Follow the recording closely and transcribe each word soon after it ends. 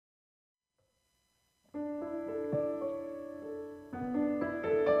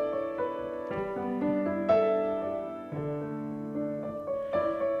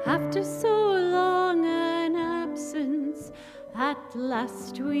After so long an absence, at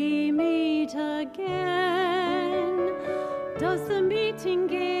last we meet again. Does the meeting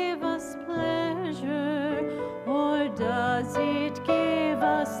give us pleasure, or does it give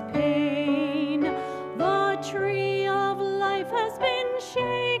us pain? The tree of life has been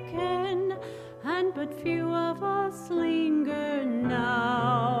shaken, and but few of us linger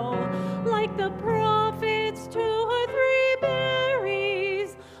now. Like the prophets, 2 or 3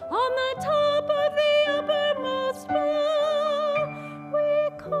 berries on the top of the uppermost bough, we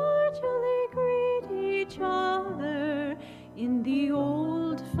cordially greet each other in the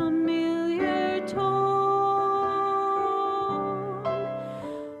old familiar tone.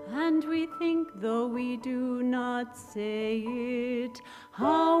 And we think, though we do not say it,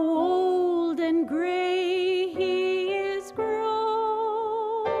 how old and gray he is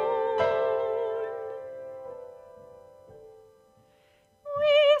grown.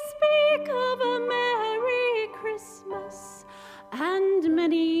 We speak of a Merry Christmas and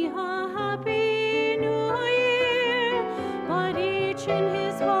many a Happy New Year, but each in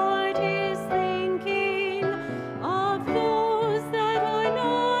his heart is thinking of those that are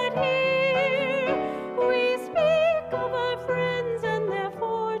not here. We speak of our friends and their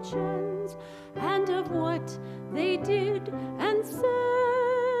fortunes, and of what they did and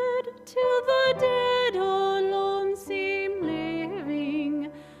said, till the dead alone seem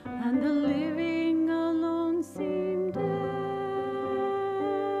living, and the living alone seem dead.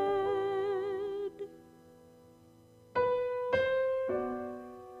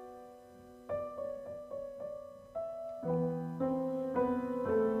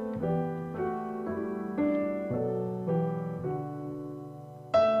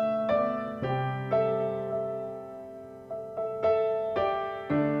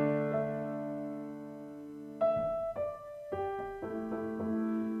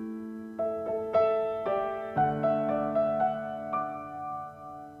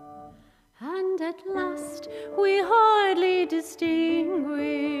 And at last we hardly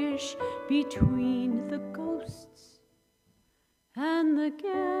distinguish between the ghosts and the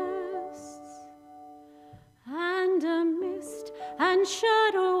guests, and a mist and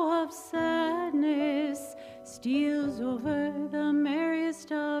shadow of sadness steals over the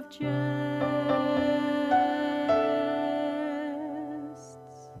merriest of jests.